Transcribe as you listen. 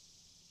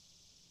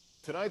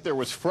Tonight there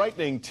was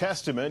frightening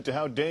testament to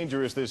how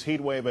dangerous this heat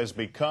wave has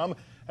become.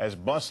 As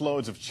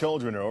busloads of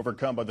children are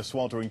overcome by the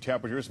sweltering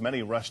temperatures,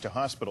 many rush to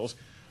hospitals.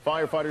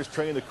 Firefighters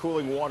train the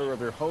cooling water of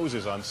their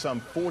hoses on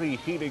some 40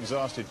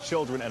 heat-exhausted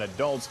children and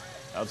adults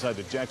outside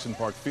the Jackson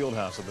Park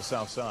Fieldhouse on the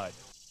south side.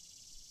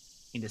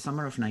 In the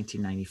summer of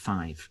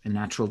 1995, a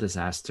natural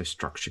disaster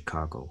struck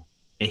Chicago.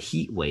 A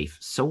heat wave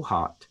so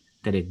hot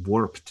that it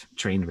warped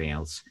train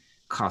rails,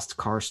 caused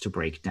cars to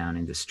break down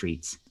in the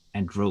streets,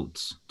 and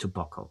roads to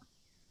buckle.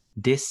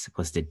 This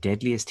was the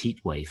deadliest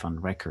heat wave on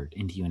record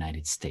in the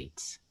United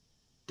States.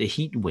 The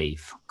heat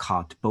wave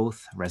caught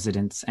both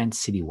residents and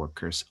city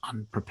workers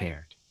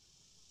unprepared.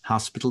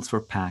 Hospitals were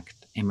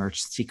packed,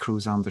 emergency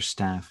crews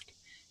understaffed,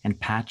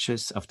 and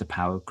patches of the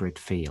power grid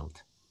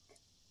failed.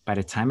 By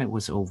the time it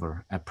was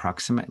over,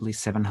 approximately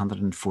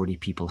 740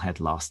 people had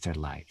lost their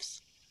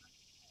lives.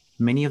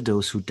 Many of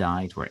those who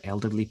died were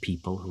elderly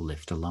people who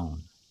lived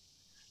alone.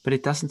 But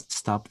it doesn't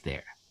stop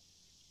there.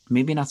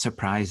 Maybe not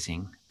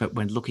surprising, but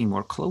when looking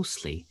more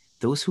closely,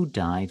 those who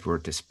died were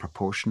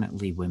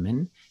disproportionately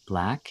women,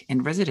 Black,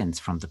 and residents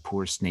from the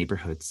poorest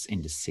neighborhoods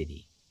in the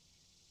city.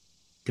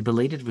 The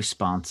belated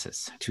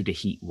responses to the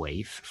heat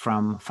wave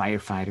from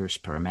firefighters,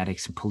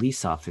 paramedics, and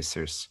police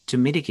officers to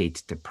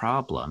mitigate the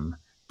problem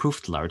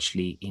proved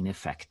largely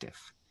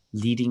ineffective,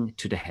 leading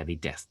to the heavy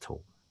death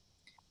toll.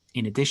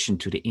 In addition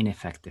to the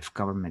ineffective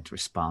government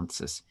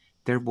responses,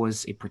 there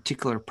was a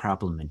particular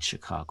problem in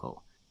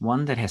Chicago,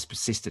 one that has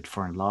persisted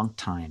for a long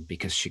time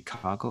because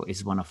Chicago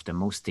is one of the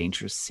most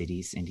dangerous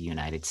cities in the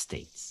United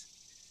States.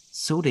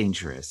 So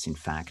dangerous, in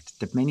fact,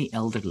 that many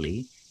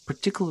elderly,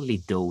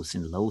 particularly those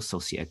in low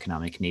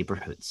socioeconomic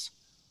neighborhoods,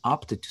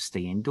 opted to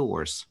stay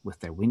indoors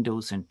with their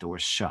windows and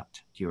doors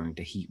shut during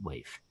the heat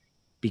wave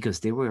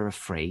because they were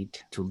afraid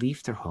to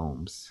leave their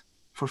homes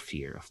for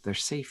fear of their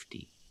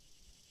safety.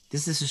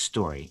 This is a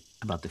story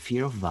about the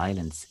fear of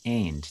violence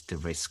and the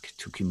risk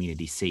to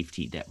community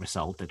safety that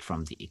resulted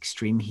from the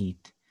extreme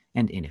heat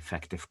and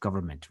ineffective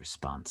government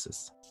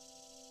responses.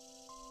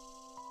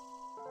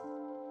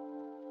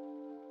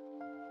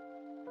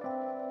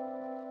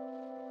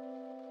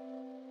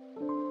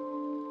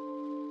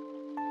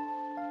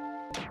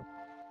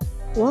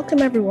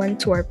 Welcome everyone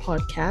to our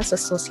podcast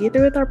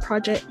associated with our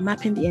project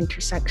Mapping the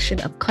Intersection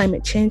of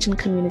Climate Change and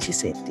Community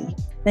Safety.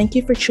 Thank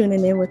you for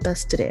tuning in with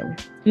us today. And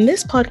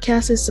this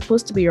podcast is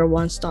supposed to be your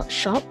one-stop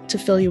shop to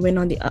fill you in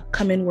on the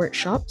upcoming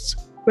workshops,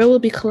 where we'll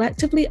be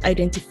collectively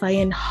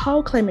identifying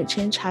how climate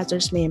change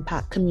hazards may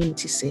impact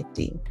community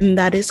safety, and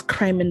that is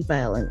crime and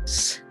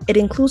violence. It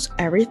includes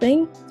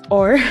everything,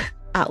 or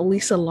at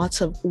least a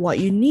lot of what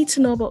you need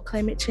to know about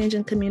climate change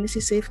and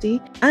community safety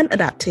and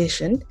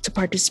adaptation to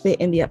participate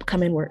in the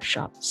upcoming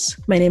workshops.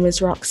 My name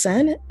is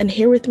Roxanne, and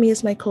here with me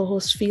is my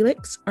co-host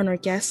Felix and our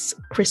guests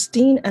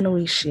Christine and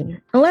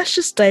Oeishi. And let's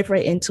just dive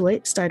right into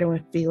it, starting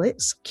with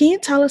Felix. Can you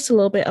tell us a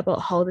little bit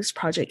about how this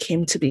project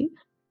came to be?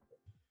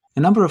 A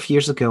number of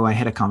years ago, I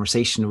had a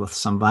conversation with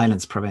some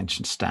violence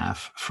prevention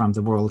staff from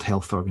the World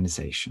Health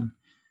Organization.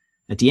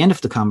 At the end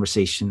of the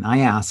conversation, I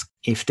asked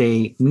if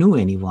they knew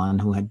anyone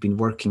who had been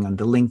working on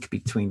the link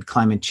between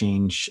climate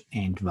change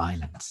and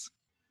violence.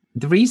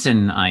 The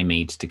reason I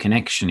made the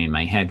connection in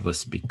my head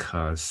was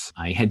because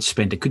I had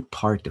spent a good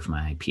part of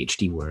my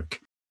PhD work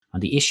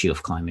on the issue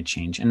of climate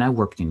change, and I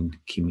worked in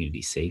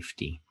community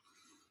safety.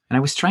 And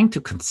I was trying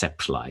to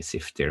conceptualize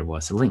if there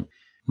was a link,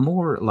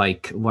 more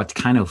like what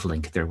kind of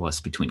link there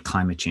was between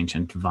climate change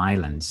and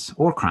violence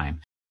or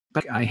crime.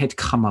 But I had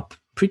come up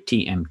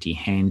pretty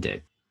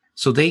empty-handed.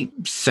 So they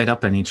set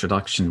up an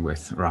introduction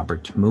with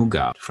Robert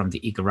Munger from the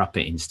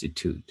Igarape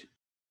Institute.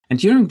 And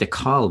during the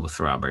call with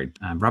Robert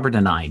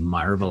and I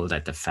marveled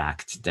at the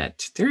fact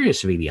that there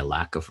is really a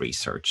lack of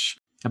research.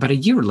 About a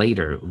year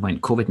later, when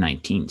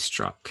COVID-19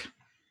 struck,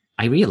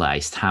 I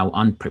realized how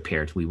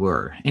unprepared we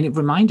were. And it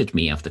reminded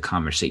me of the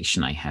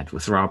conversation I had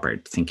with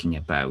Robert, thinking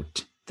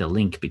about the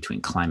link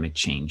between climate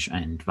change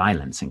and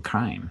violence and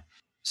crime.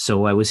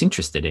 So I was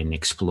interested in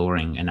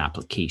exploring an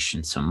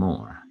application some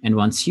more. And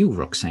once you,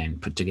 Roxanne,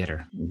 put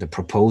together the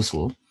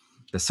proposal,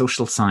 the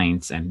Social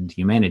Science and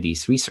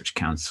Humanities Research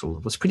Council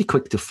was pretty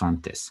quick to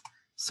fund this.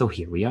 So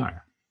here we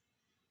are.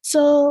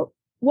 So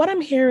what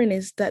I'm hearing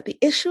is that the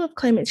issue of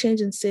climate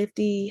change and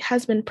safety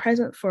has been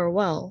present for a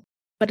while,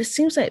 but it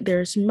seems like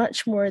there's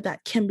much more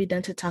that can be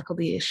done to tackle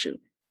the issue.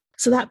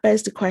 So that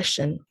begs the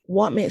question,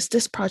 what makes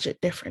this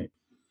project different?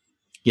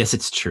 Yes,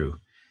 it's true.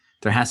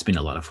 There has been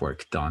a lot of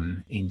work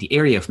done in the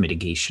area of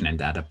mitigation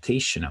and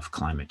adaptation of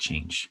climate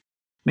change.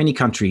 Many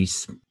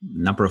countries, a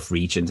number of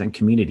regions and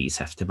communities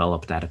have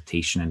developed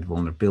adaptation and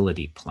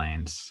vulnerability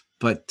plans,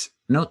 but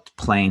not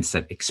plans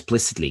that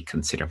explicitly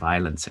consider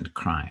violence and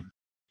crime.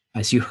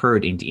 As you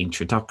heard in the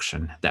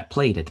introduction that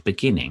played at the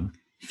beginning,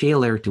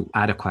 failure to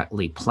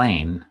adequately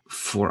plan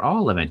for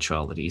all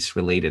eventualities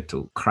related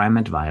to crime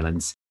and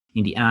violence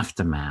in the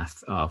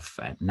aftermath of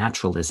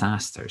natural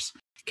disasters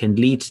can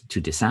lead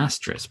to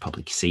disastrous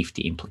public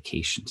safety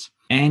implications.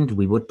 And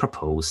we would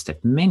propose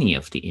that many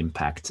of the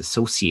impacts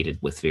associated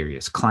with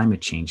various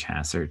climate change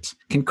hazards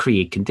can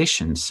create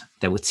conditions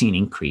that would see an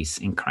increase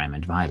in crime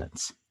and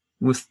violence.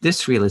 With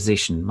this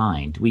realization in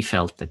mind, we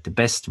felt that the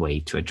best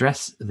way to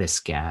address this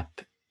gap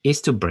is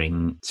to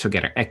bring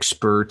together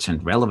experts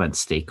and relevant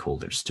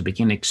stakeholders to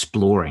begin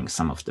exploring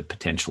some of the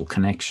potential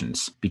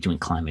connections between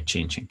climate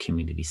change and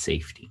community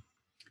safety.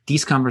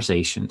 These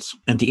conversations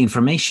and the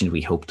information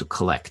we hope to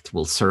collect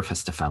will serve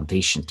as the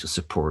foundation to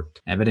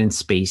support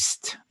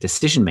evidence-based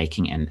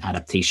decision-making and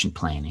adaptation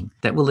planning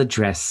that will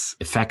address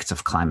effects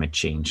of climate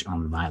change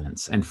on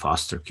violence and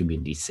foster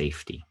community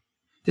safety.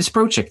 This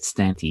project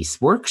and these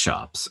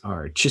workshops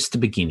are just the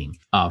beginning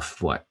of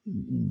what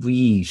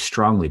we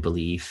strongly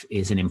believe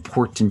is an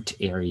important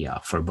area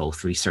for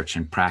both research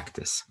and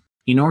practice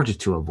in order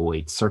to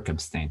avoid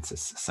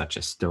circumstances such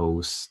as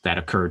those that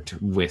occurred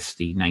with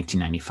the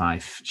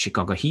 1995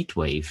 Chicago heat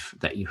wave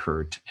that you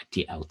heard at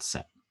the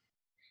outset.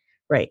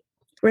 Right.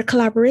 We're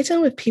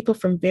collaborating with people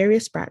from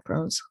various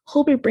backgrounds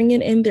who'll be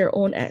bringing in their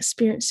own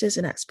experiences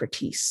and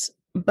expertise.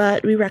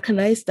 But we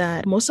recognize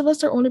that most of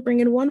us are only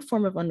bringing one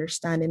form of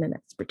understanding and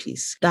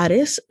expertise. That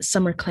is,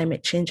 some are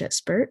climate change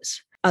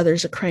experts,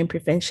 others are crime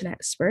prevention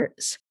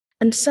experts,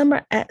 and some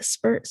are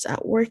experts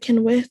at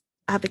working with,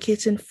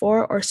 advocating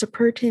for, or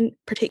supporting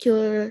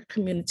particular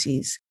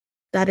communities.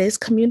 That is,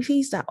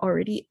 communities that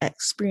already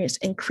experience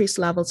increased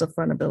levels of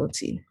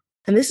vulnerability.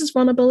 And this is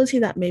vulnerability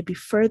that may be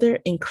further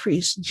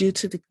increased due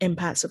to the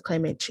impacts of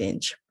climate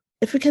change.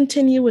 If we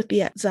continue with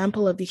the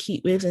example of the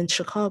heat waves in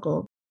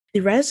Chicago, the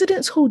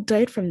residents who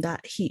died from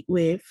that heat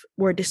wave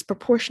were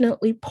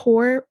disproportionately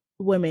poor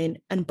women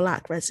and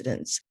Black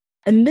residents.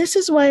 And this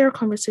is why our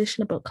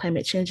conversation about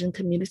climate change and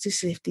community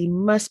safety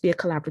must be a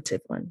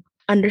collaborative one.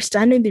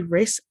 Understanding the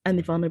risks and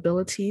the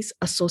vulnerabilities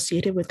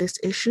associated with this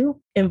issue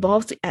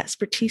involves the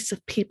expertise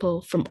of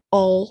people from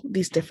all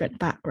these different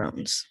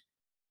backgrounds.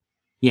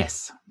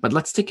 Yes, but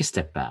let's take a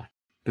step back.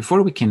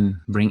 Before we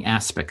can bring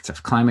aspects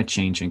of climate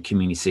change and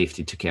community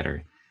safety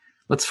together,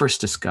 let's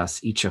first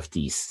discuss each of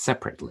these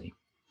separately.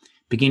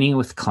 Beginning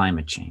with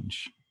climate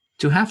change.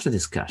 To have the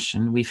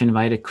discussion, we've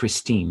invited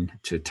Christine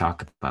to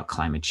talk about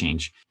climate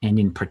change, and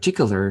in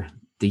particular,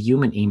 the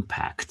human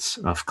impacts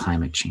of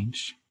climate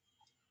change.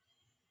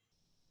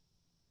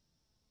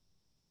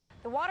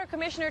 The water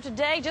commissioner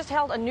today just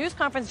held a news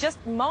conference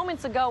just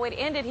moments ago. It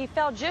ended. He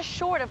fell just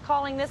short of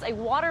calling this a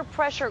water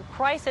pressure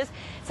crisis,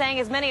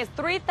 saying as many as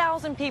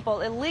 3,000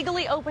 people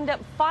illegally opened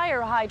up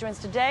fire hydrants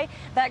today.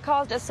 That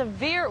caused a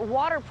severe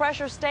water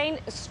pressure strain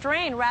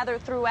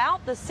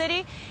throughout the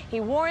city. He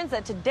warns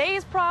that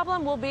today's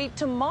problem will be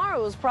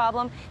tomorrow's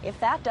problem if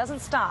that doesn't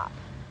stop.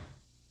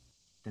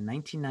 The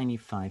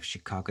 1995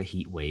 Chicago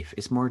heat wave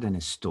is more than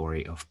a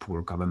story of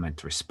poor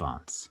government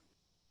response.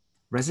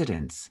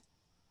 Residents,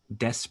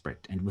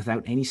 desperate and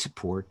without any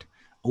support,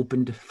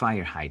 opened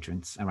fire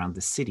hydrants around the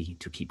city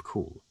to keep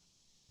cool.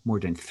 More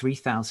than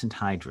 3,000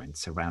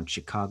 hydrants around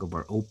Chicago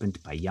were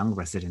opened by young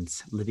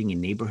residents living in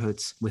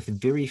neighborhoods with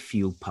very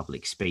few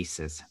public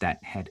spaces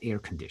that had air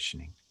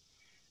conditioning.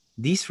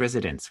 These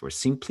residents were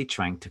simply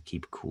trying to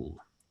keep cool,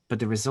 but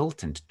the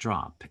resultant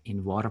drop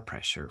in water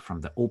pressure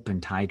from the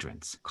opened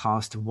hydrants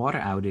caused water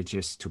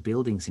outages to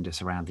buildings in the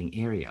surrounding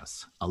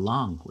areas,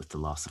 along with the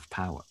loss of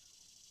power.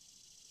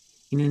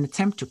 In an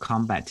attempt to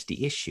combat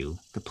the issue,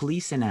 the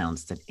police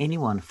announced that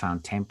anyone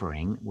found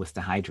tampering with the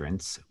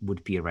hydrants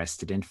would be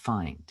arrested and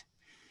fined.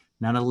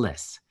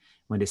 Nonetheless,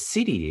 when the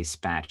city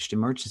dispatched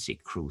emergency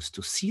crews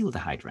to seal the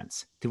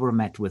hydrants, they were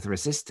met with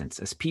resistance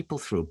as people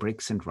threw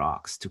bricks and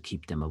rocks to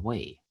keep them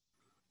away.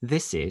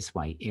 This is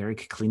why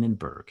Eric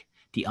Klinenberg,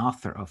 the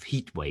author of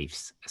Heat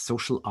Waves, A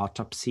Social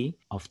Autopsy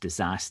of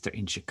Disaster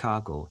in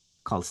Chicago,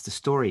 calls the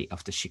story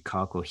of the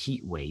Chicago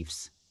heat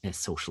waves a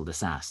social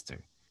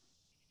disaster.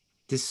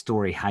 This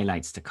story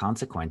highlights the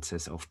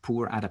consequences of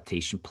poor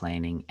adaptation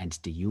planning and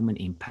the human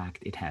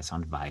impact it has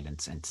on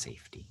violence and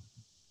safety.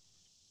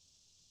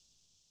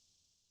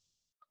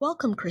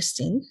 Welcome,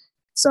 Christine.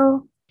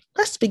 So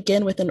let's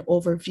begin with an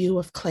overview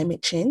of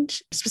climate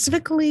change,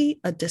 specifically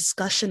a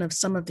discussion of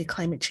some of the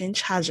climate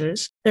change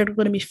hazards that are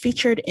going to be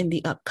featured in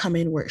the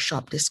upcoming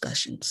workshop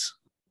discussions.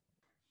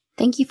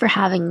 Thank you for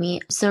having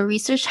me. So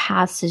research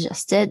has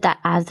suggested that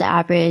as the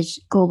average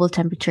global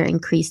temperature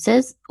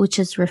increases, which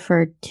is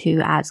referred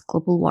to as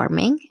global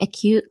warming,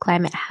 acute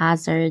climate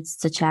hazards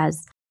such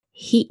as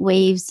heat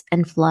waves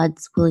and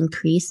floods will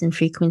increase in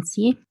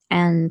frequency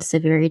and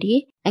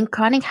severity, and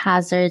chronic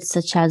hazards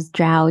such as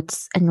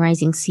droughts and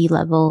rising sea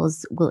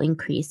levels will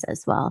increase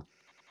as well.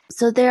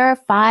 So there are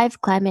 5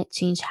 climate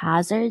change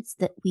hazards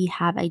that we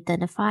have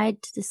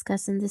identified to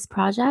discuss in this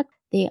project.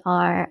 They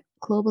are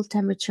global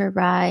temperature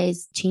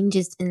rise,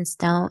 changes in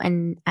snow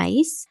and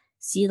ice,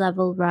 sea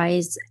level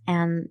rise,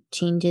 and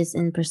changes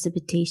in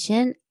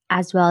precipitation,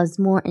 as well as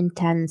more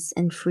intense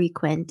and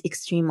frequent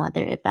extreme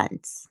weather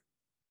events.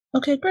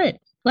 Okay, great.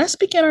 Let's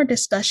begin our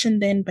discussion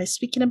then by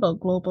speaking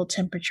about global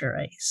temperature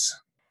rise.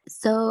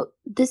 So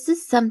this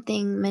is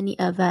something many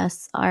of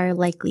us are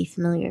likely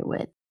familiar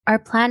with. Our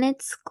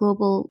planet's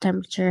global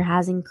temperature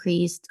has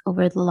increased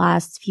over the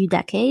last few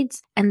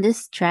decades, and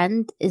this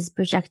trend is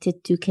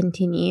projected to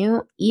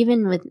continue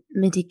even with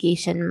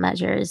mitigation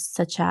measures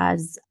such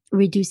as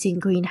reducing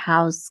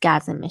greenhouse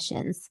gas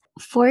emissions.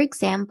 For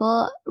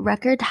example,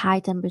 record high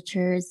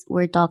temperatures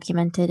were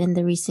documented in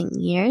the recent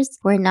years,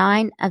 where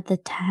 9 of the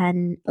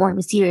 10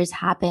 warmest years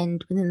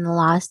happened within the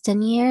last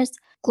 10 years.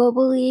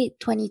 Globally,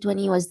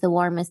 2020 was the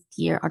warmest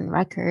year on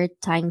record,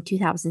 tying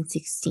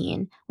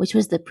 2016, which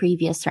was the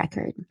previous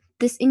record.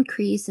 This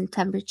increase in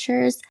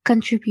temperatures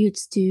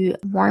contributes to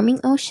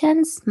warming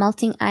oceans,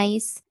 melting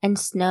ice, and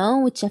snow,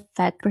 which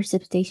affect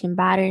precipitation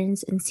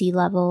patterns and sea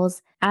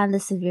levels and the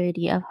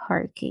severity of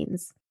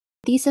hurricanes.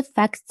 These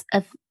effects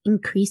of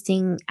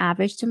increasing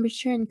average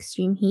temperature and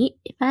extreme heat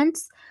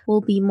events will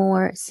be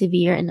more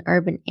severe in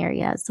urban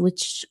areas,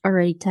 which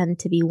already tend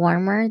to be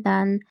warmer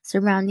than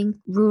surrounding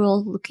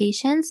rural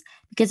locations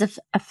because of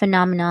a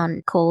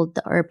phenomenon called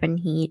the urban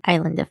heat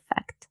island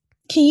effect.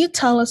 Can you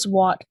tell us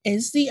what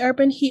is the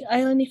urban heat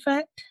island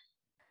effect?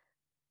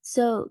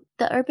 So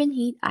the urban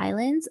heat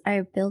islands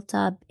are built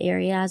up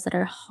areas that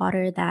are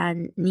hotter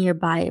than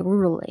nearby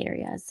rural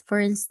areas. For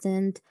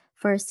instance,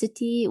 for a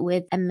city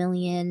with 1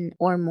 million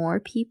or more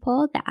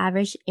people, the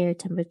average air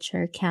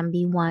temperature can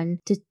be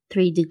 1 to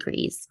 3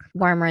 degrees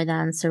warmer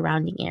than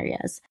surrounding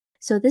areas.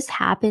 So this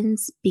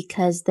happens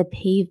because the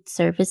paved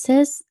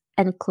surfaces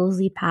and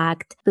closely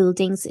packed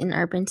buildings in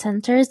urban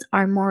centers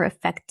are more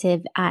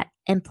effective at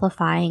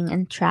amplifying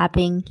and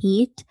trapping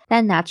heat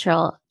than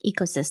natural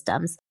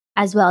ecosystems,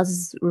 as well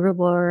as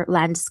rural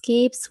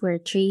landscapes where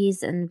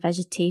trees and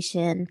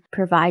vegetation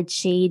provide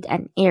shade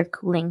and air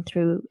cooling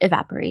through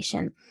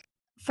evaporation.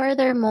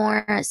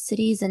 Furthermore,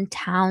 cities and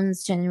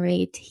towns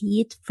generate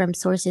heat from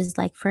sources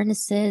like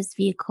furnaces,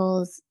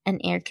 vehicles,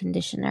 and air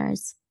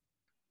conditioners.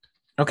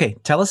 Okay,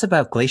 tell us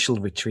about glacial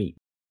retreat.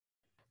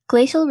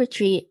 Glacial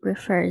retreat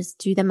refers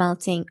to the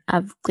melting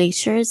of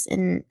glaciers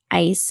and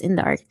ice in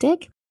the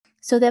Arctic.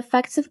 So the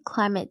effects of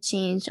climate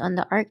change on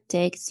the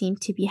Arctic seem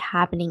to be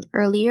happening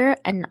earlier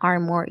and are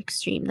more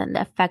extreme than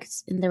the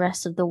effects in the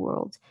rest of the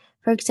world.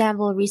 For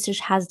example, research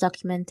has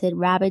documented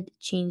rapid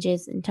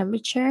changes in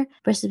temperature,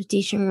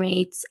 precipitation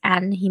rates,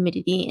 and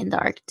humidity in the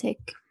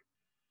Arctic.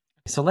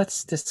 So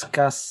let's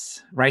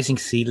discuss rising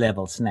sea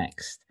levels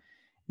next.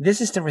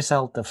 This is the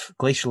result of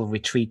glacial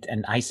retreat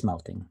and ice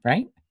melting,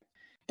 right?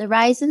 The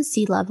rise in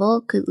sea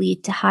level could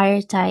lead to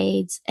higher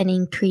tides and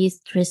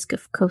increased risk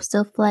of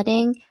coastal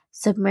flooding,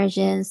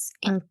 submergence,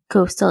 and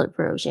coastal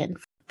erosion.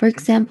 For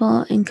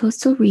example, in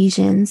coastal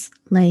regions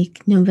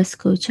like Nova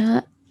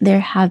Scotia,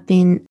 there have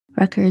been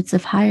records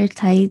of higher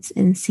tides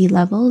and sea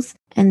levels,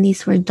 and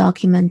these were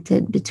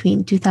documented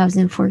between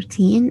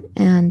 2014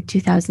 and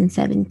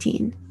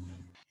 2017.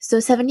 So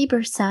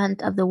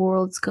 70% of the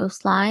world's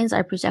coastlines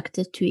are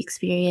projected to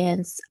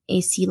experience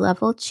a sea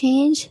level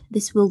change.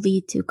 This will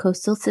lead to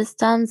coastal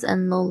systems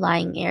and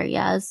low-lying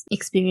areas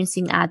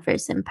experiencing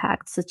adverse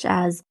impacts such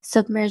as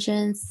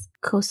submergence,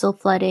 coastal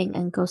flooding,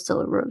 and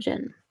coastal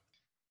erosion.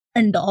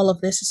 And all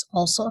of this is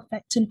also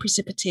affecting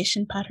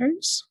precipitation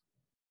patterns?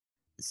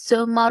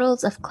 So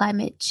models of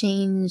climate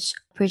change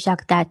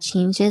project that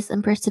changes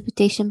in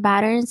precipitation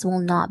patterns will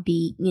not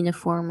be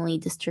uniformly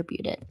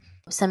distributed.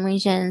 Some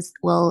regions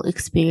will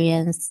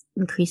experience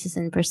increases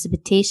in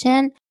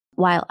precipitation,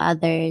 while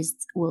others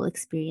will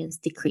experience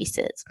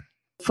decreases.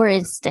 For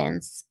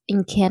instance,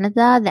 in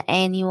Canada, the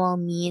annual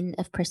mean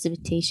of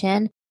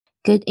precipitation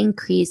could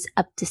increase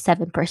up to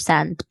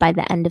 7% by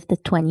the end of the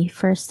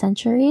 21st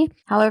century.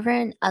 However,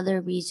 in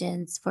other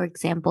regions, for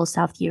example,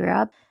 South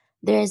Europe,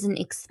 there is an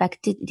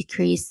expected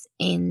decrease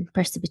in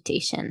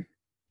precipitation.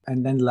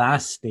 And then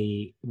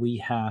lastly, we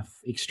have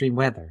extreme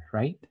weather,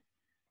 right?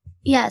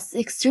 Yes,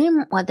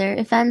 extreme weather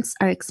events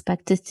are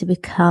expected to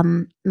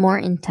become more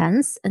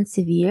intense and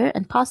severe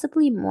and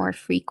possibly more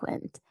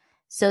frequent.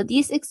 So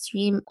these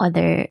extreme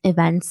weather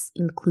events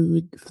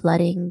include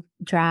flooding,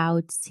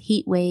 droughts,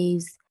 heat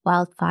waves,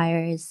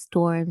 wildfires,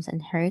 storms,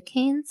 and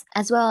hurricanes,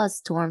 as well as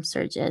storm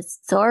surges.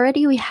 So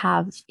already we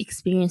have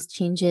experienced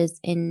changes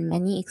in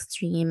many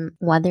extreme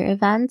weather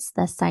events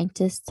that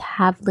scientists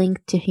have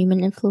linked to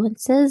human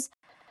influences.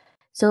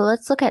 So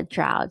let's look at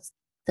droughts.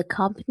 The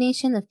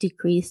combination of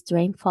decreased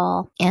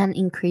rainfall and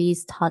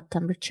increased hot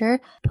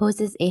temperature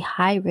poses a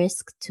high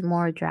risk to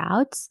more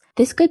droughts.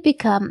 This could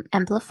become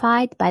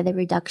amplified by the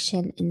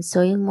reduction in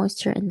soil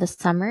moisture in the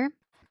summer.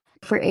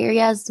 For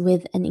areas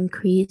with an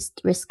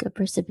increased risk of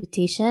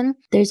precipitation,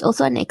 there's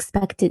also an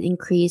expected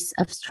increase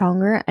of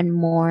stronger and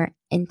more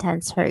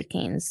intense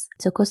hurricanes.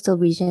 So coastal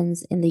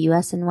regions in the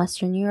US and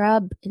Western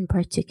Europe in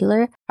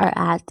particular are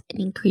at an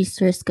increased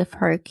risk of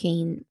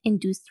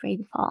hurricane-induced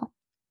rainfall.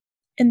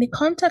 In the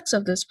context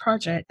of this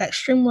project,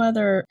 extreme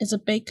weather is a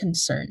big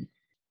concern.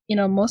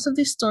 Most of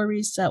these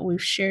stories that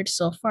we've shared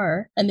so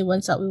far, and the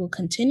ones that we will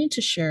continue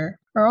to share,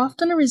 are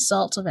often a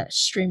result of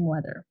extreme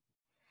weather.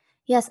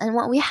 Yes, and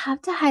what we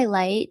have to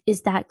highlight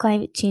is that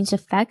climate change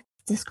effects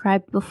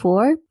described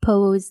before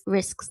pose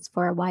risks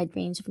for a wide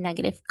range of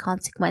negative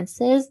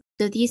consequences.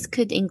 So these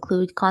could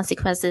include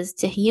consequences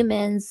to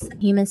humans,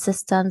 human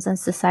systems, and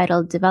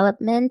societal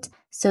development.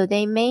 So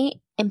they may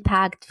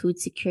impact food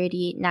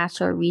security,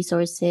 natural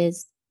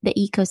resources, the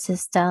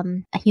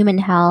ecosystem, human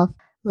health,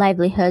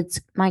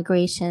 livelihoods,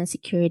 migration,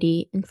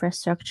 security,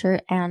 infrastructure,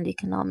 and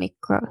economic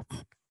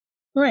growth.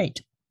 Right.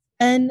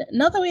 And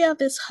now that we have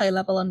this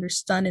high-level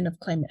understanding of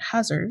climate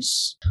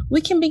hazards,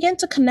 we can begin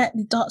to connect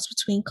the dots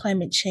between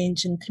climate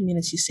change and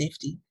community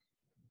safety.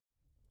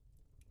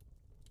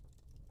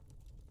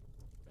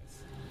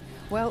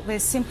 Well,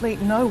 there's simply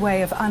no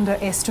way of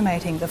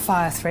underestimating the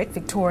fire threat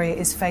Victoria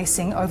is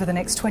facing over the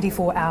next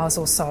 24 hours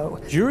or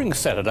so. During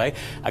Saturday,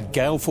 a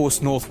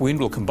gale-force north wind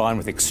will combine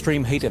with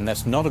extreme heat, and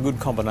that's not a good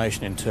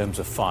combination in terms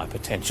of fire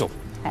potential.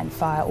 And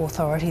fire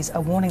authorities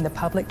are warning the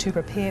public to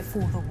prepare for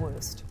the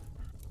worst.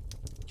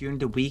 During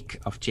the week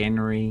of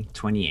January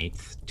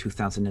 28th,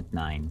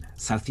 2009,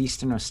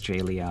 southeastern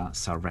Australia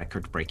saw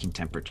record-breaking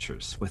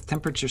temperatures, with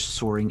temperatures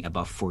soaring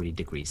above 40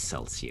 degrees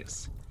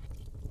Celsius.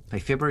 By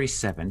February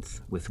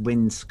 7th, with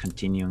winds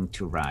continuing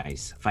to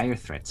rise, fire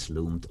threats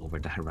loomed over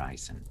the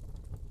horizon.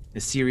 A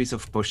series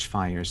of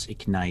bushfires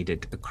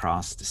ignited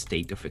across the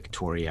state of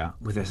Victoria,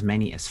 with as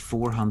many as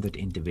 400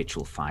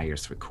 individual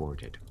fires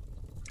recorded.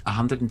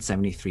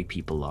 173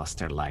 people lost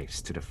their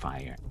lives to the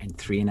fire, and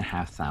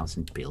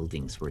 3,500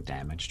 buildings were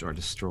damaged or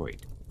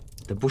destroyed.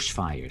 The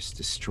bushfires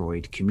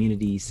destroyed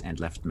communities and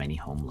left many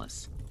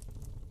homeless.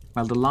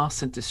 While the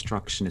loss and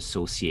destruction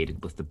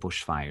associated with the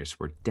bushfires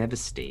were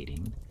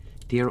devastating,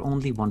 they are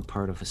only one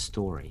part of a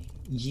story.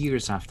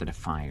 Years after the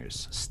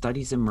fires,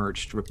 studies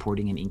emerged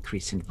reporting an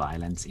increase in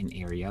violence in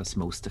areas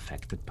most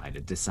affected by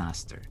the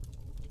disaster.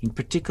 In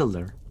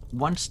particular,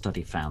 one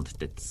study found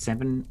that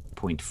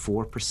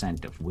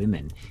 7.4% of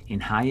women in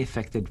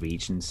high-affected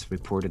regions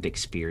reported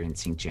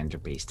experiencing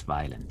gender-based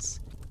violence.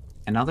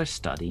 Another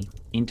study,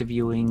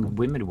 interviewing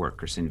women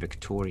workers in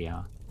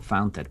Victoria,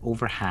 found that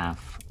over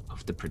half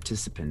of the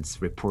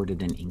participants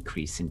reported an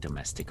increase in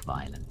domestic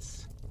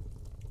violence.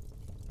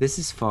 This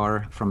is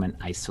far from an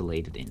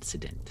isolated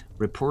incident.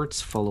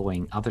 Reports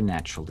following other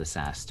natural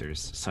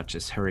disasters, such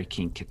as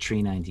Hurricane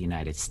Katrina in the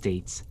United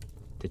States,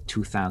 the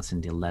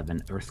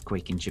 2011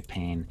 earthquake in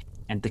Japan,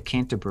 and the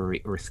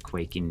Canterbury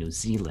earthquake in New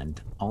Zealand,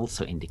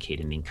 also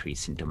indicate an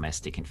increase in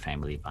domestic and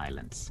family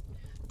violence.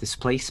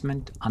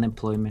 Displacement,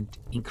 unemployment,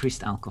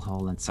 increased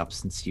alcohol and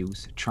substance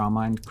use,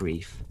 trauma and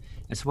grief,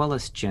 as well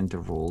as gender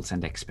roles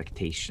and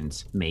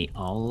expectations, may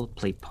all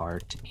play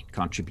part in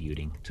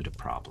contributing to the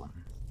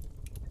problem.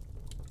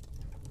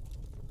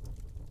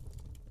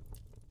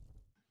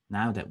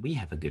 Now that we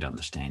have a good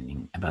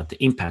understanding about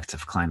the impacts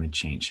of climate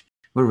change,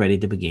 we're ready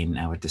to begin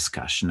our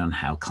discussion on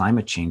how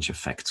climate change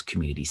affects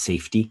community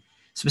safety,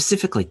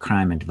 specifically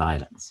crime and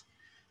violence.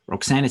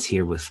 Roxanne is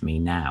here with me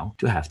now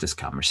to have this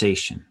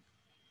conversation.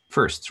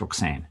 First,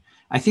 Roxanne,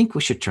 I think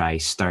we should try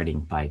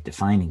starting by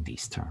defining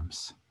these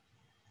terms.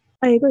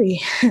 I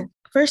agree.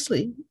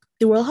 Firstly,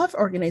 the World Health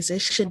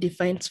Organization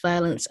defines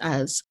violence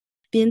as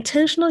the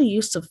intentional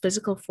use of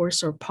physical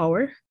force or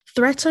power,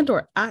 threatened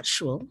or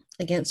actual,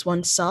 against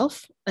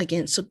oneself,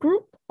 against a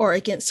group, or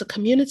against a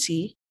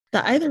community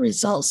that either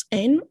results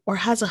in or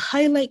has a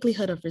high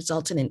likelihood of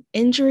resulting in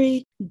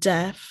injury,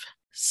 death,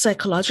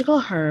 psychological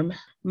harm,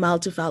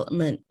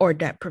 maldevelopment, or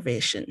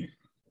deprivation.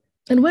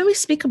 And when we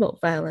speak about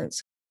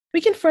violence,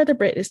 we can further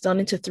break this down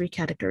into three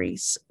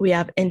categories. We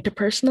have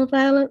interpersonal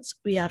violence,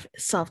 we have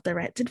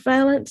self-directed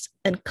violence,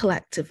 and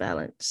collective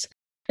violence.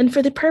 And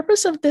for the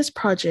purpose of this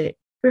project,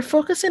 we're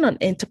focusing on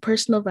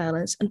interpersonal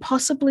violence and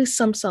possibly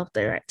some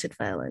self-directed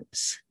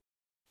violence.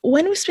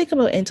 When we speak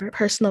about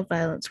interpersonal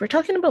violence, we're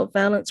talking about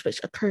violence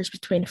which occurs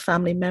between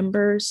family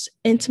members,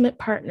 intimate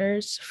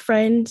partners,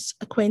 friends,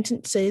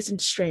 acquaintances, and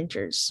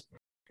strangers.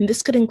 And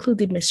this could include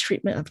the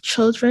mistreatment of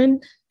children,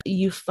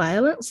 youth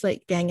violence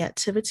like gang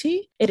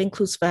activity. It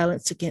includes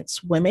violence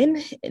against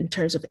women in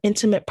terms of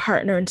intimate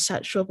partner and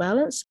sexual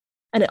violence.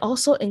 And it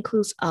also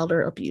includes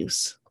elder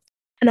abuse.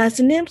 And as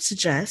the name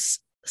suggests,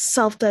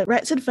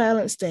 self-directed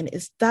violence then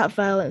is that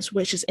violence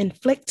which is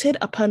inflicted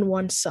upon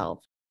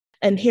oneself.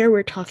 And here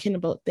we're talking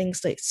about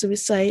things like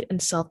suicide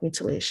and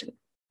self-mutilation.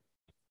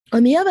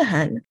 On the other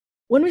hand,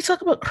 when we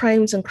talk about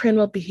crimes and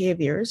criminal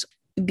behaviors,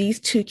 these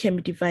two can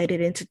be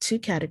divided into two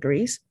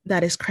categories,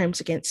 that is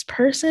crimes against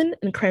person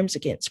and crimes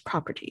against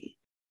property.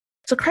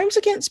 So crimes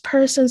against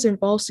persons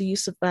involves the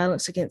use of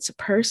violence against a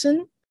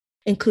person,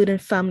 including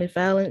family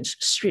violence,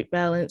 street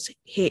violence,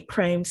 hate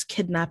crimes,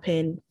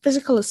 kidnapping,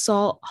 physical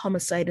assault,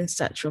 homicide, and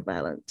sexual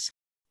violence.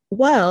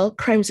 While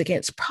crimes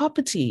against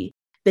property,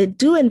 they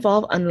do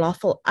involve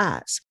unlawful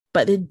acts,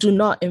 but they do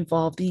not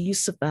involve the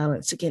use of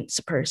violence against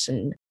a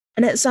person.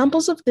 And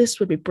examples of this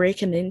would be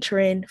break and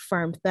entering,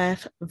 farm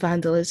theft,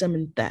 vandalism,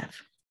 and theft.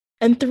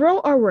 And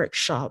throughout our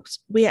workshops,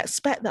 we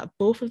expect that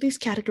both of these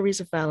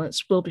categories of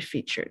violence will be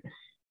featured.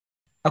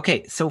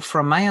 Okay, so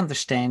from my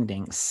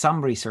understanding,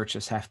 some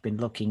researchers have been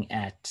looking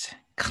at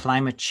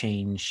climate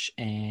change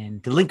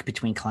and the link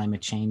between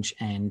climate change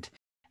and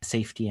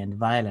safety and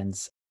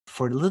violence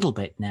for a little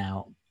bit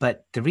now,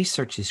 but the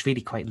research is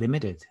really quite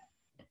limited.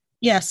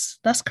 Yes,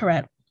 that's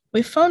correct.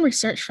 We found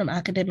research from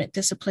academic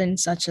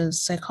disciplines such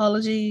as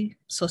psychology,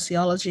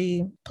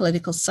 sociology,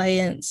 political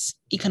science,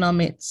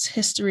 economics,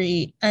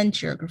 history, and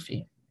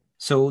geography.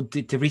 So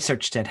the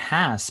research that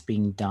has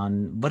been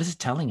done, what is it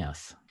telling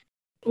us?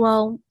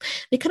 Well,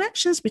 the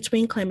connections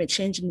between climate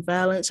change and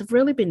violence have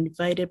really been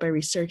divided by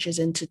researchers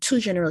into two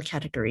general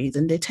categories,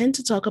 and they tend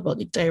to talk about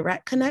the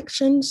direct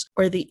connections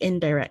or the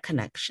indirect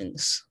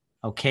connections.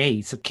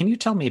 Okay, so can you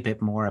tell me a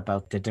bit more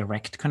about the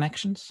direct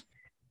connections?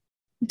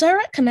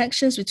 Direct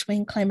connections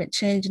between climate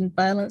change and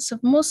violence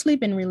have mostly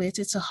been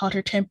related to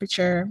hotter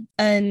temperature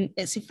and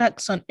its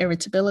effects on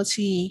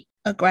irritability,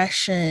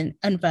 aggression,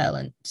 and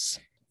violence.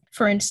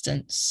 For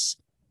instance,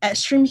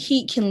 extreme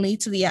heat can lead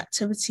to the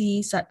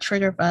activities that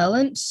trigger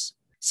violence,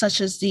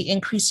 such as the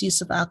increased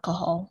use of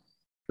alcohol.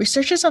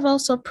 Researchers have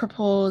also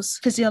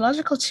proposed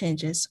physiological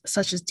changes,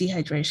 such as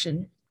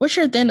dehydration, which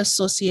are then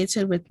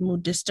associated with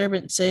mood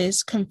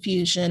disturbances,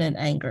 confusion, and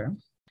anger.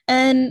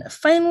 And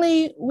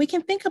finally, we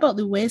can think about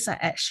the ways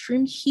that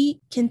extreme heat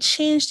can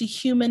change the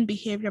human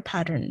behavior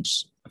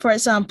patterns. For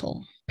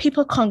example,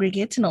 people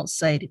congregating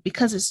outside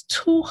because it's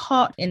too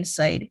hot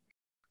inside,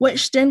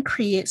 which then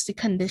creates the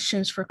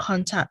conditions for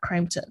contact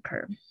crime to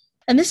occur.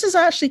 And this is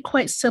actually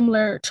quite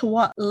similar to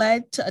what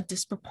led to a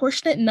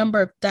disproportionate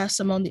number of deaths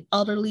among the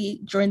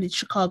elderly during the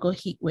Chicago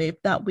heat wave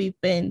that we've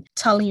been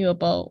telling you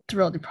about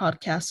throughout the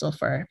podcast so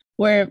far,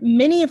 where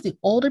many of the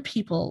older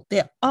people,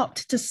 they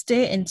opt to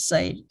stay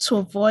inside to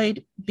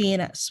avoid being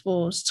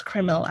exposed to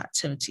criminal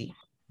activity.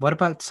 What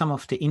about some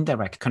of the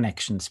indirect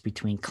connections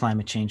between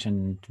climate change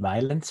and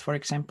violence, for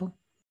example?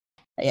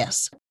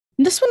 Yes.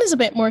 This one is a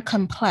bit more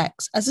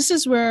complex, as this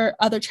is where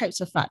other types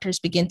of factors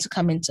begin to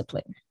come into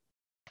play.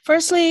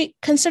 Firstly,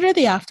 consider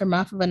the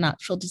aftermath of a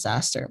natural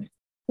disaster,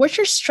 which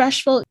are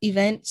stressful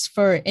events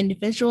for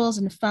individuals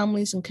and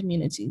families and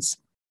communities.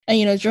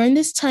 And, during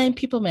this time,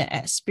 people may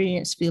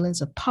experience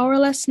feelings of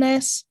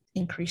powerlessness,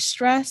 increased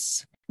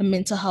stress, and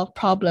mental health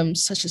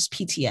problems such as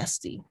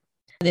PTSD.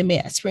 They may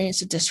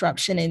experience a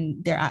disruption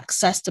in their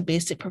access to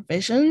basic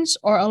provisions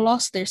or a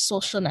loss of their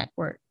social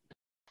network.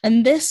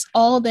 And this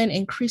all then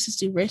increases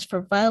the risk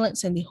for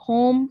violence in the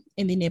home,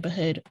 in the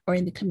neighborhood, or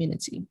in the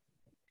community.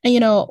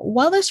 And,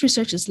 while this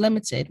research is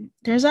limited,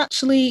 there's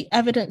actually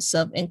evidence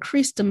of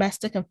increased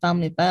domestic and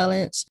family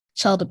violence,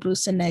 child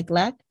abuse and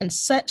neglect, and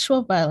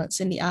sexual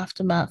violence in the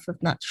aftermath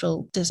of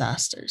natural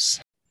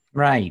disasters.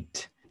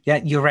 Right.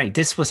 Yeah, you're right.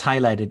 This was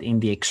highlighted in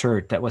the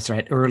excerpt that was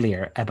read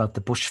earlier about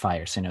the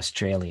bushfires in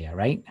Australia,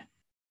 right?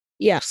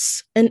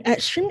 Yes, and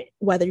extreme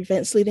weather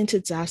events leading to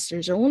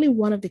disasters are only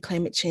one of the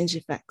climate change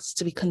effects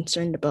to be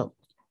concerned about.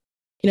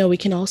 We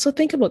can also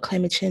think about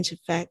climate change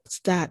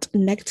effects that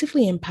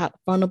negatively impact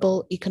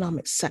vulnerable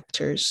economic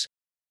sectors,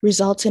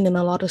 resulting in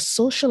a lot of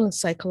social and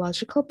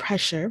psychological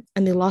pressure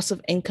and the loss of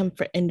income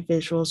for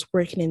individuals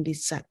working in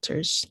these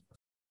sectors.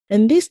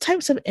 And these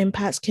types of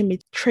impacts can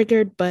be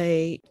triggered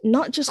by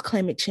not just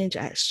climate change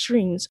at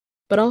extremes,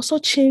 but also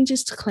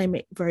changes to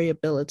climate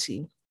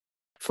variability.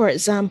 For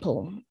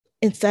example,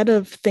 instead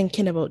of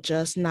thinking about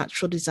just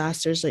natural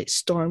disasters like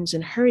storms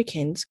and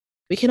hurricanes,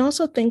 we can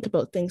also think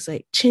about things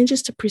like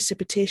changes to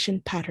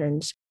precipitation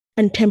patterns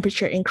and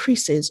temperature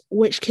increases,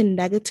 which can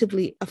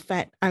negatively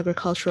affect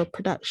agricultural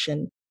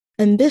production.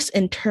 And this,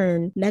 in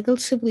turn,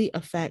 negatively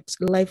affects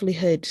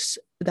livelihoods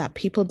that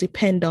people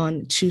depend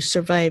on to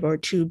survive or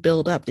to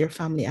build up their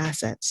family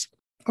assets.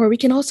 Or we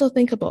can also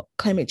think about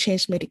climate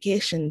change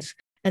mitigations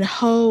and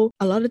how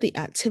a lot of the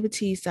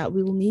activities that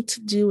we will need to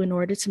do in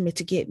order to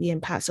mitigate the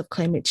impacts of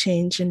climate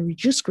change and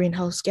reduce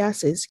greenhouse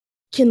gases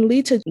can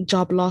lead to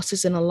job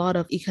losses in a lot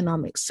of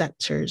economic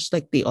sectors,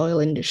 like the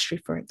oil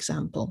industry, for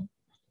example.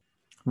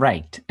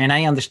 Right. And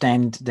I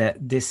understand that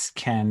this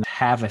can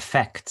have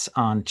effects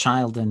on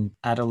child and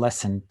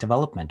adolescent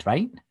development,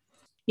 right?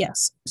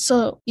 Yes.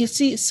 So you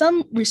see,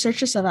 some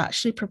researchers have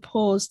actually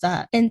proposed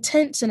that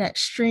intense and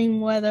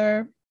extreme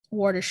weather,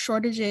 water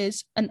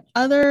shortages, and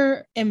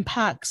other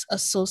impacts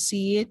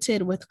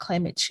associated with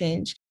climate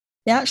change,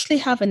 they actually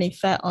have an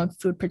effect on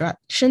food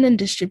production and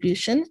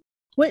distribution,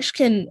 which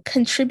can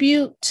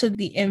contribute to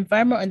the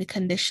environment and the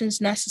conditions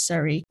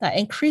necessary that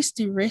increase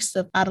the risk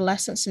of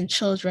adolescents and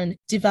children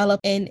develop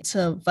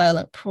into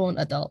violent-prone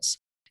adults.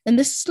 And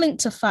this is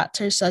linked to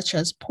factors such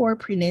as poor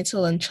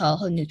prenatal and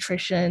childhood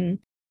nutrition,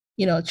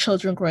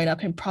 children growing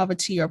up in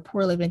poverty or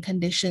poor living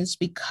conditions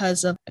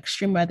because of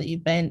extreme weather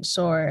events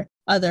or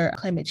other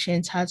climate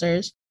change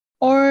hazards,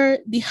 or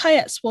the high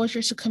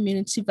exposure to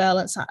community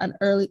violence at an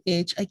early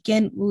age,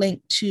 again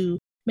linked to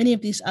many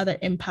of these other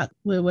impacts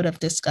we would have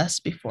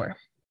discussed before.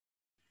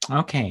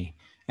 Okay.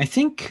 I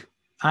think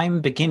I'm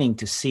beginning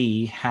to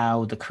see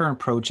how the current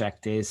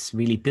project is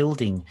really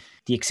building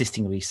the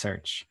existing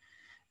research.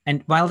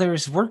 And while there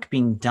is work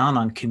being done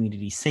on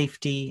community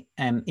safety,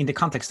 in the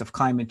context of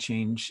climate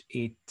change,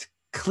 it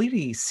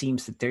clearly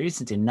seems that there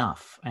isn't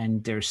enough,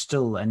 and there's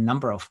still a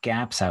number of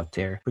gaps out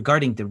there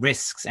regarding the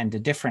risks and the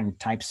different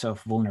types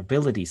of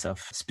vulnerabilities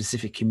of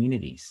specific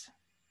communities.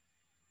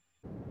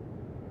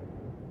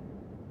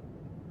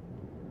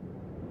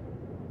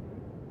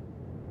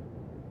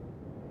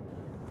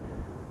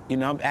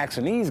 I'm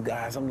asking these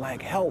guys, I'm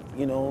like, help,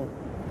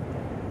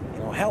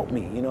 help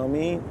me, you know what I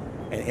mean?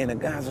 And the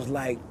guys was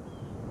like,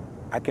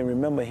 I can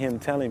remember him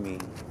telling me,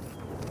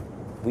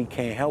 we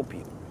can't help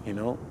you,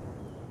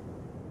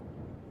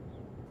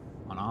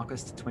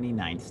 August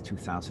 29,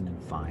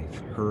 2005,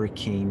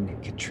 Hurricane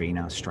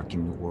Katrina struck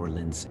in New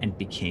Orleans and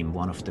became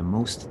one of the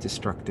most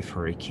destructive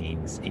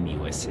hurricanes in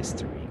U.S.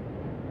 history.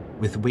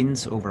 With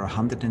winds over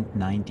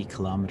 190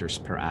 kilometers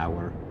per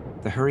hour,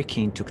 the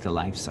hurricane took the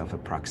lives of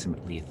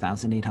approximately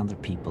 1,800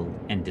 people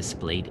and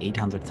displaced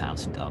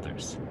 800,000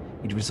 others.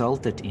 It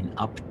resulted in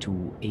up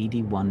to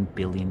 $81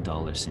 billion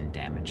in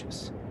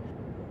damages.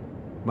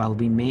 While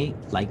we may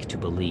like to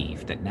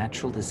believe that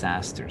natural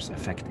disasters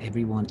affect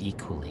everyone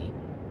equally,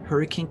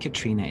 Hurricane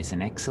Katrina is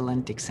an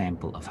excellent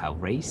example of how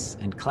race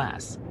and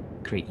class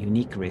create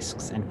unique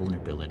risks and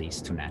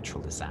vulnerabilities to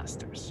natural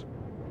disasters.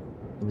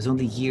 It was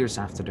only years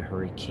after the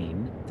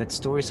hurricane that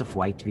stories of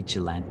white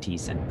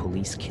vigilantes and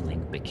police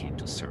killing began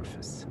to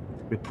surface.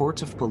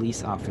 Reports of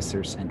police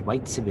officers and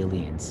white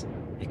civilians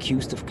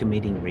accused of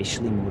committing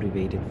racially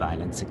motivated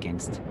violence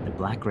against the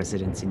black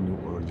residents in New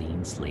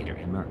Orleans later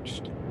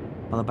emerged.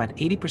 While about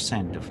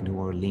 80% of New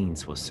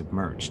Orleans was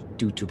submerged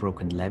due to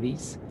broken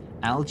levees,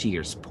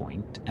 Algiers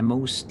Point, a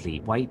mostly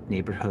white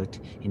neighborhood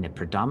in a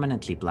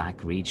predominantly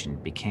black region,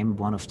 became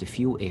one of the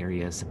few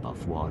areas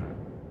above water.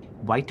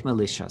 White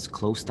militias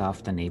closed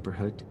off the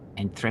neighborhood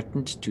and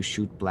threatened to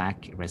shoot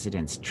black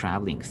residents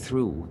traveling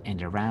through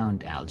and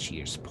around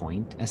Algiers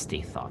Point as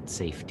they thought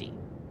safety.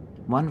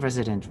 One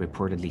resident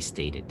reportedly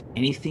stated,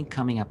 "Anything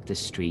coming up the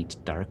street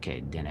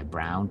darker than a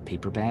brown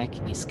paper bag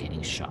is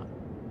getting shot."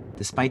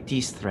 Despite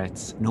these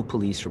threats, no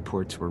police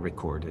reports were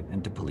recorded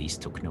and the police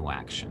took no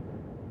action.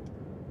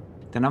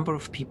 The number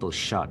of people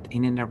shot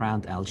in and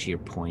around Algiers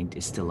Point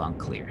is still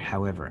unclear.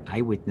 However,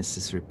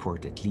 eyewitnesses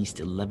report at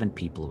least 11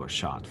 people were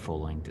shot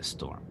following the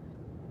storm.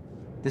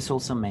 This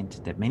also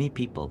meant that many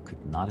people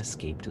could not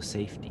escape to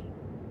safety.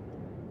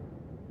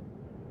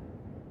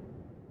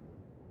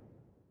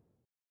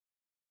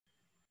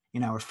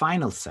 In our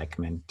final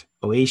segment,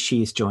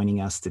 Oeishi is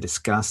joining us to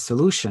discuss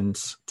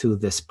solutions to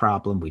this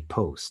problem we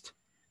posed.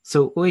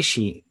 So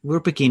Oeishi, we're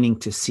beginning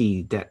to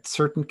see that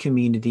certain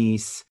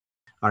communities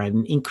are at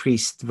an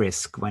increased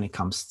risk when it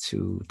comes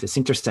to this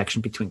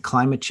intersection between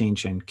climate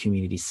change and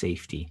community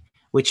safety,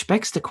 which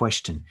begs the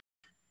question,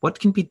 what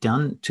can be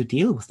done to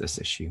deal with this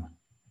issue?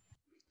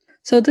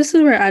 So this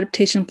is where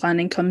adaptation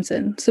planning comes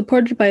in,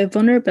 supported by a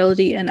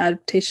vulnerability and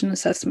adaptation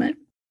assessment.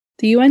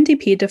 The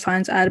UNDP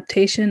defines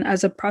adaptation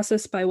as a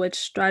process by which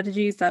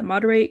strategies that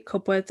moderate,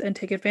 cope with, and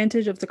take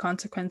advantage of the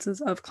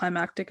consequences of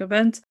climatic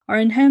events are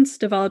enhanced,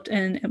 developed,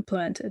 and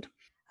implemented.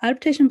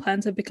 Adaptation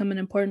plans have become an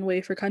important way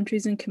for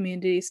countries and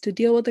communities to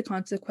deal with the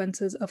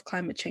consequences of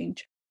climate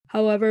change.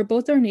 However,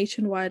 both our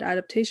nationwide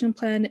adaptation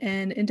plan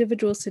and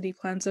individual city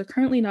plans are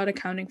currently not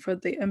accounting for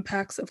the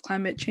impacts of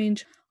climate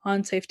change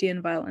on safety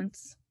and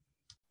violence.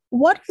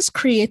 What does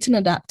creating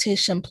an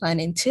adaptation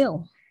plan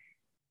entail?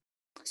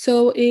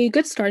 So a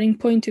good starting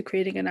point to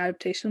creating an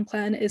adaptation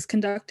plan is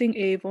conducting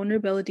a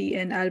vulnerability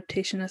and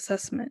adaptation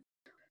assessment.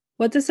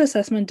 What this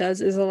assessment does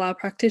is allow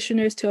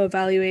practitioners to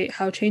evaluate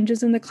how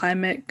changes in the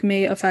climate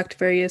may affect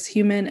various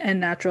human and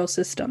natural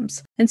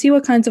systems, and see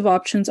what kinds of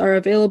options are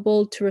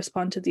available to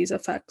respond to these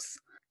effects.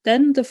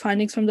 Then, the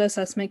findings from the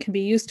assessment can be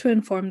used to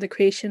inform the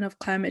creation of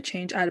climate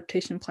change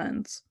adaptation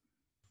plans.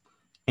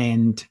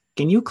 And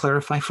can you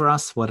clarify for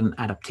us what an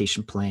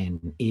adaptation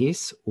plan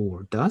is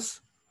or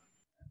does?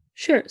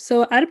 Sure.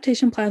 So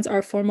adaptation plans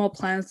are formal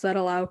plans that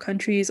allow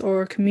countries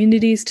or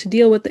communities to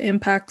deal with the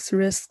impacts,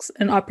 risks,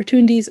 and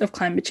opportunities of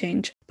climate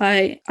change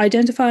by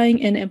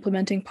identifying and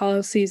implementing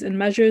policies and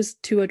measures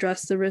to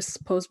address the risks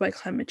posed by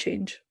climate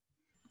change.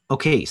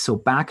 Okay, so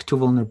back to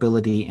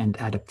vulnerability and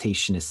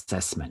adaptation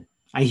assessment.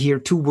 I hear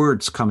two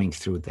words coming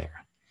through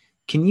there.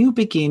 Can you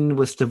begin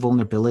with the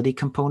vulnerability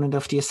component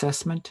of the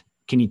assessment?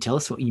 Can you tell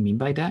us what you mean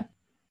by that?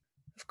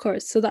 Of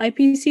course. So the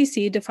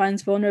IPCC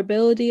defines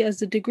vulnerability as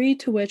the degree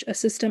to which a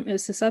system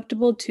is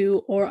susceptible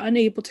to or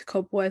unable to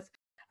cope with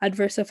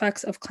adverse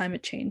effects of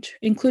climate change,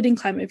 including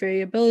climate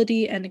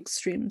variability and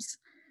extremes.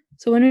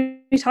 So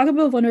when we talk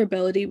about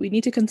vulnerability, we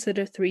need to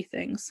consider three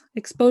things: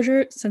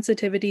 exposure,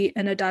 sensitivity,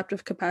 and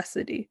adaptive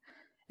capacity.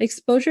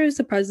 Exposure is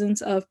the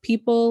presence of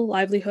people,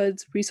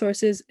 livelihoods,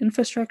 resources,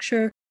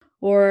 infrastructure,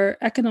 or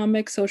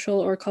economic, social,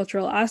 or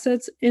cultural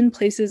assets in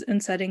places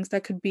and settings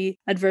that could be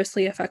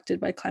adversely affected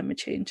by climate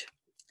change.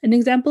 An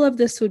example of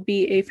this would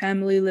be a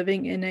family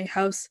living in a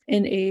house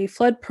in a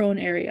flood-prone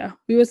area.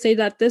 We would say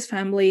that this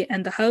family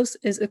and the house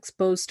is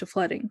exposed to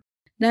flooding.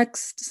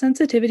 Next,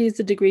 sensitivity is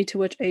the degree to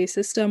which a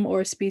system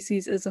or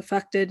species is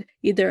affected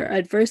either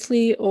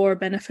adversely or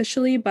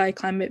beneficially by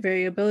climate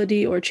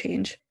variability or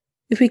change.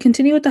 If we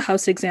continue with the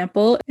house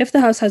example, if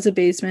the house has a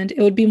basement,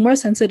 it would be more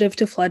sensitive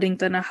to flooding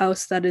than a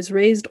house that is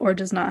raised or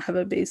does not have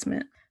a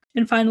basement.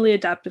 And finally,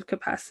 adaptive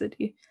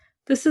capacity.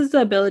 This is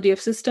the ability of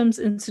systems,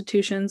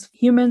 institutions,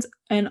 humans,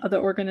 and other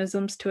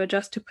organisms to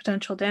adjust to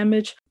potential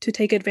damage, to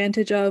take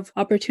advantage of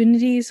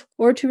opportunities,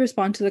 or to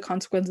respond to the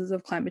consequences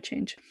of climate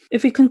change.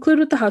 If we conclude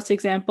with the house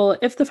example,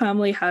 if the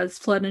family has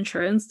flood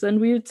insurance, then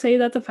we would say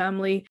that the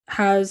family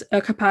has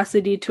a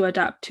capacity to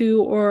adapt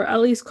to or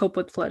at least cope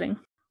with flooding.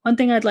 One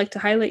thing I'd like to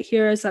highlight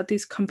here is that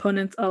these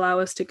components allow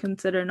us to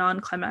consider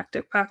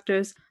non-climactic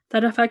factors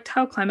that affect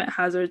how climate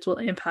hazards will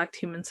impact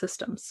human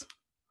systems.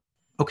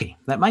 Okay,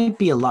 that might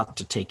be a lot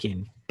to take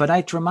in, but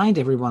I'd remind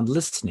everyone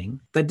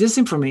listening that this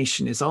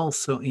information is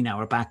also in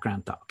our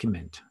background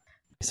document.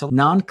 So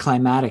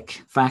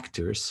non-climatic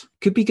factors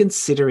could be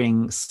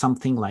considering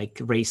something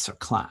like race or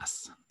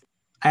class.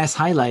 As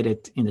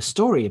highlighted in the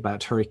story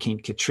about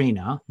Hurricane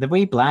Katrina, the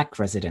way Black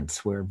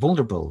residents were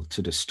vulnerable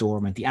to the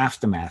storm and the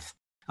aftermath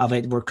of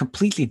it were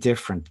completely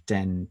different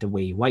than the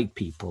way white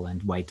people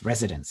and white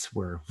residents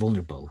were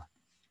vulnerable.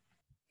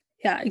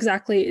 Yeah,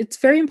 exactly. It's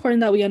very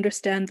important that we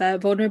understand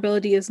that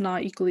vulnerability is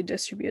not equally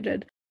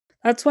distributed.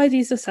 That's why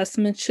these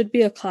assessments should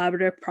be a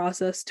collaborative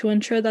process to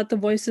ensure that the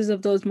voices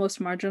of those most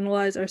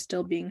marginalized are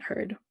still being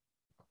heard.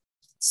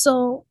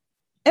 So,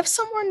 if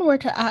someone were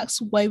to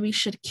ask why we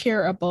should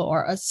care about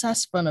or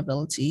assess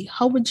vulnerability,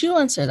 how would you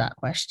answer that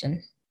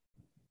question?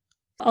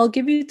 I'll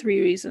give you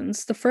 3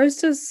 reasons. The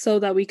first is so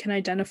that we can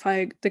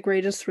identify the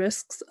greatest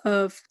risks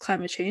of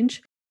climate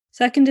change.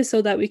 Second is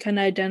so that we can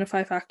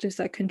identify factors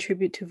that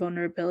contribute to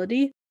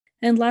vulnerability.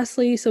 And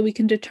lastly, so we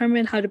can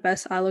determine how to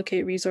best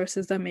allocate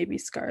resources that may be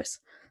scarce.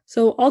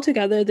 So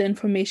altogether, the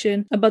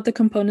information about the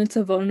components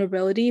of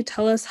vulnerability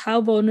tell us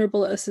how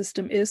vulnerable a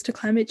system is to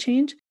climate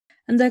change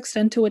and the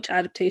extent to which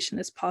adaptation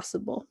is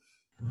possible.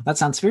 That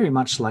sounds very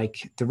much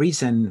like the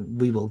reason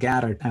we will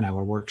gather at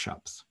our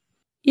workshops.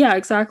 Yeah,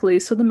 exactly.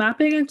 So the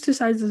mapping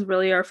exercise is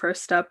really our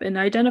first step in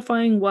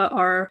identifying what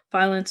are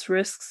violence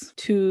risks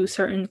to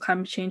certain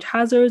climate change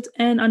hazards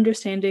and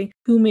understanding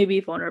who may be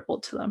vulnerable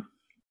to them.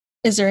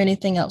 Is there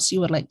anything else you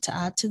would like to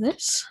add to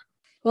this?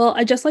 Well,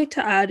 I'd just like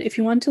to add, if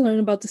you want to learn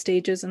about the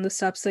stages and the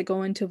steps that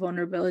go into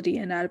vulnerability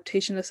and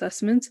adaptation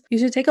assessments, you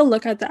should take a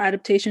look at the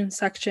adaptation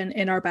section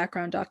in our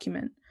background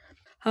document.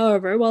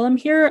 However, while I'm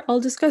here, I'll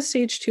discuss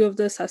stage 2 of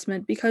the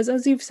assessment because,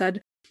 as you've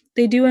said,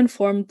 they do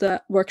inform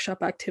the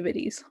workshop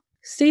activities.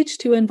 Stage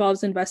 2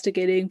 involves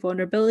investigating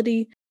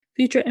vulnerability,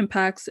 future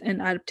impacts,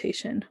 and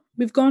adaptation.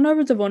 We've gone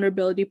over the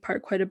vulnerability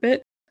part quite a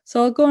bit,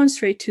 so I'll go on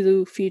straight to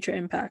the future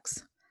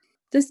impacts.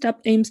 This step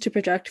aims to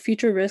project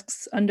future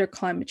risks under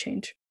climate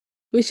change.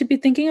 We should be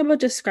thinking about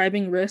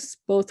describing risks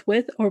both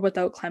with or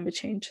without climate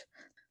change.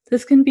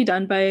 This can be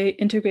done by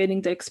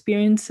integrating the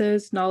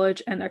experiences,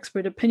 knowledge, and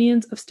expert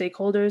opinions of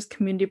stakeholders,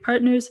 community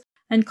partners,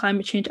 and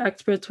climate change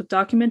experts with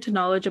documented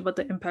knowledge about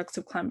the impacts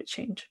of climate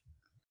change.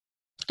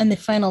 And the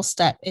final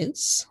step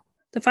is?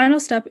 The final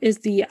step is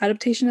the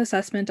adaptation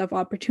assessment of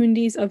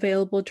opportunities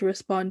available to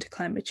respond to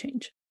climate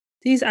change.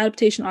 These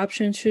adaptation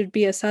options should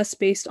be assessed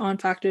based on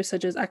factors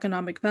such as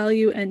economic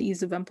value and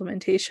ease of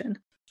implementation.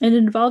 It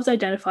involves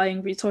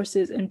identifying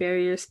resources and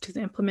barriers to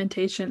the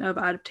implementation of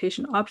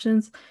adaptation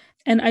options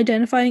and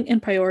identifying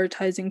and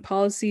prioritizing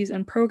policies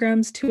and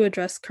programs to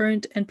address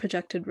current and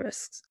projected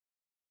risks.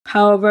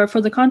 However, for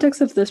the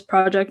context of this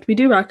project, we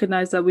do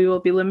recognize that we will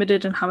be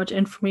limited in how much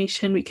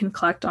information we can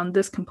collect on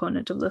this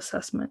component of the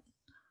assessment.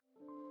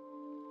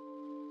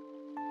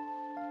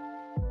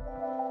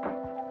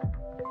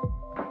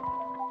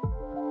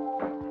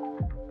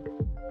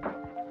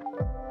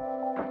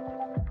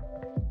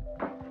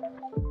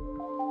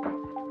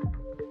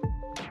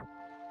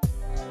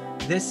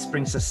 This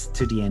brings us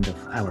to the end of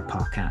our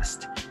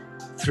podcast.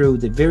 Through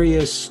the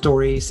various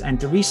stories and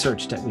the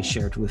research that we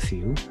shared with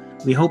you,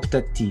 we hope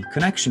that the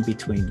connection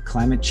between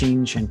climate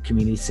change and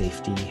community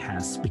safety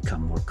has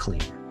become more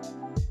clear.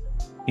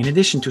 In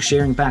addition to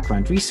sharing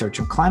background research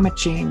on climate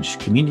change,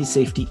 community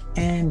safety,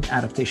 and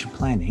adaptation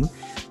planning,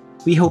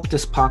 we hope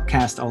this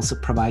podcast also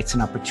provides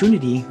an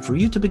opportunity for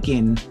you to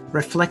begin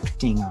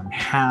reflecting on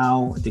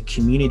how the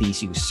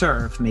communities you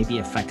serve may be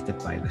affected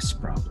by this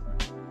problem.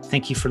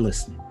 Thank you for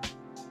listening.